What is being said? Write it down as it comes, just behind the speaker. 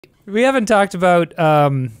We haven't talked about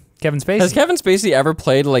Kevin Spacey. Has Kevin Spacey ever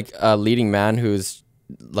played like a leading man who's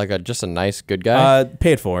like just a nice good guy?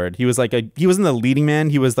 Pay it forward. He was like he wasn't the leading man.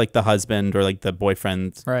 He was like the husband or like the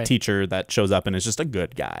boyfriend teacher that shows up and is just a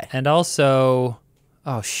good guy. And also,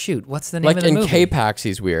 oh shoot, what's the name like of the in movie? K-Pax,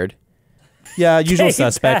 he's weird. Yeah, Usual K-Pax.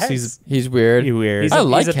 Suspects. He's weird. He's weird. I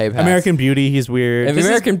like K-Pax. American Beauty. He's weird. And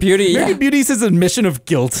American Beauty. American Beauty is his admission of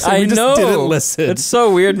guilt. So I we just know. didn't listen. It's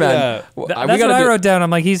so weird, man. Yeah. That's what I wrote down. I'm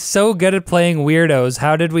like, he's so good at playing weirdos.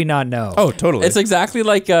 How did we not know? Oh, totally. It's exactly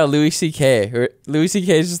like Louis C.K. Louis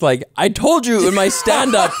C.K. is just like, I told you in my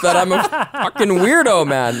stand-up that I'm a fucking weirdo,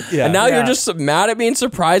 man. Yeah. And now Yeah. you're just mad at me and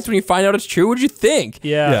surprised when you find out it's true. What'd you think?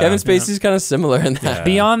 Yeah. Kevin Spacey's kind of similar in that. Yeah.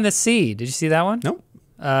 Beyond the Sea. Did you see that one? Nope.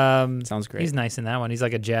 Sounds great. He's nice in that one. He's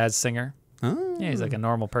like a jazz singer. Oh. Yeah, he's like a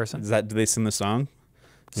normal person. Do they sing the song?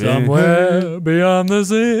 Somewhere beyond the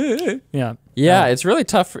sea. Yeah. Yeah, it's really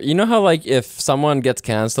tough. You know how like if someone gets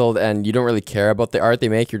canceled and you don't really care about the art they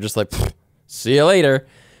make, you're just like, see you later.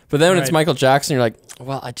 But then when it's Right. Michael Jackson, you're like,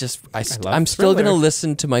 well, I'm still Thriller. gonna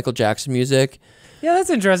listen to Michael Jackson music. Yeah,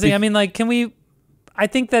 that's interesting. I mean, like, I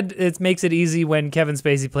think that it makes it easy when Kevin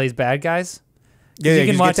Spacey plays bad guys. Yeah,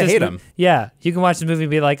 you get to hate him. Yeah, you can watch the movie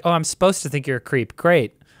and be like, oh, I'm supposed to think you're a creep.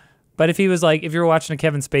 Great. But if he was like, if you're watching a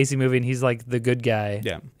Kevin Spacey movie and he's like the good guy,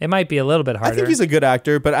 Yeah. it might be a little bit harder. I think he's a good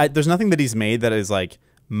actor, but there's nothing that he's made that is like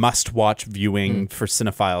must-watch viewing for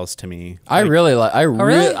cinephiles to me. I really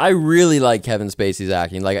really? I really like Kevin Spacey's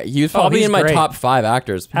acting. Like he was probably he's in my great. top 5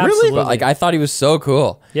 actors. Absolutely. But like I thought he was so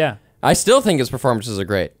cool. Yeah. I still think his performances are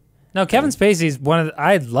great. No, Kevin Spacey's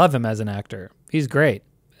I love him as an actor. He's great.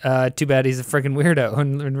 Too bad he's a freaking weirdo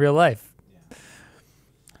in real life.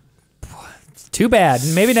 Too bad.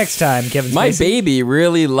 Maybe next time, Kevin Spacey. My baby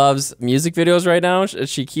really loves music videos right now.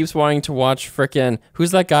 She keeps wanting to watch frickin'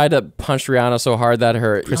 who's that guy that punched Rihanna so hard that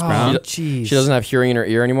her Chris Brown? She doesn't have hearing in her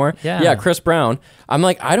ear anymore. Yeah. Chris Brown. I'm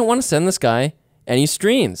like, I don't want to send this guy any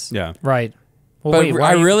streams. Yeah. Right. Well, But wait,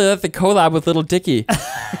 I really like the collab with Little Dicky.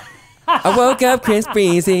 I woke up Chris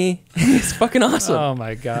Breezy. It's fucking awesome. Oh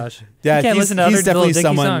my gosh. Yeah, you can't listen to other Little Dicky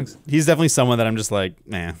songs. He's definitely someone that I'm just like,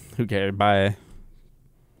 nah, who cares? Bye.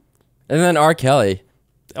 And then R. Kelly.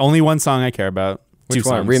 Only one song I care about. Which Two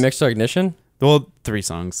one? songs. Remix to Ignition? Well, 3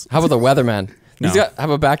 songs. How about the Weatherman? No. How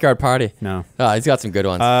about Backyard Party? No. Oh, he's got some good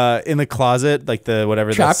ones. In the closet, like the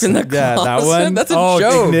whatever. Trapped in the Yeah, that Closet? one. That's a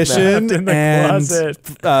joke, Ignition man. In the and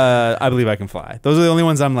Closet. I Believe I Can Fly. Those are the only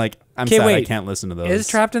ones I'm like, I'm sad I wait. can't listen to those. Is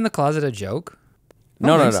Trapped in the Closet a joke?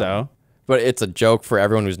 no. So. But it's a joke for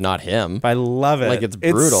everyone who's not him. But I love it. Like, it's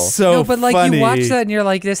brutal. so No, but like funny. you watch that and you're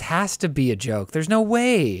like, this has to be a joke. There's no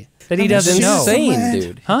way that he He's doesn't know. insane,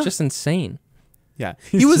 dude. Huh? He's just insane. Yeah,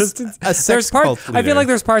 he was a There's sex part, cult I feel leader. like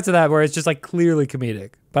there's parts of that where it's just like clearly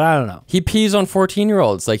comedic, but I don't know. He pees on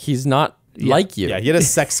 14-year-olds. Like, he's not like you. Yeah, he had a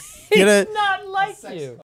sex. He had a Not like you.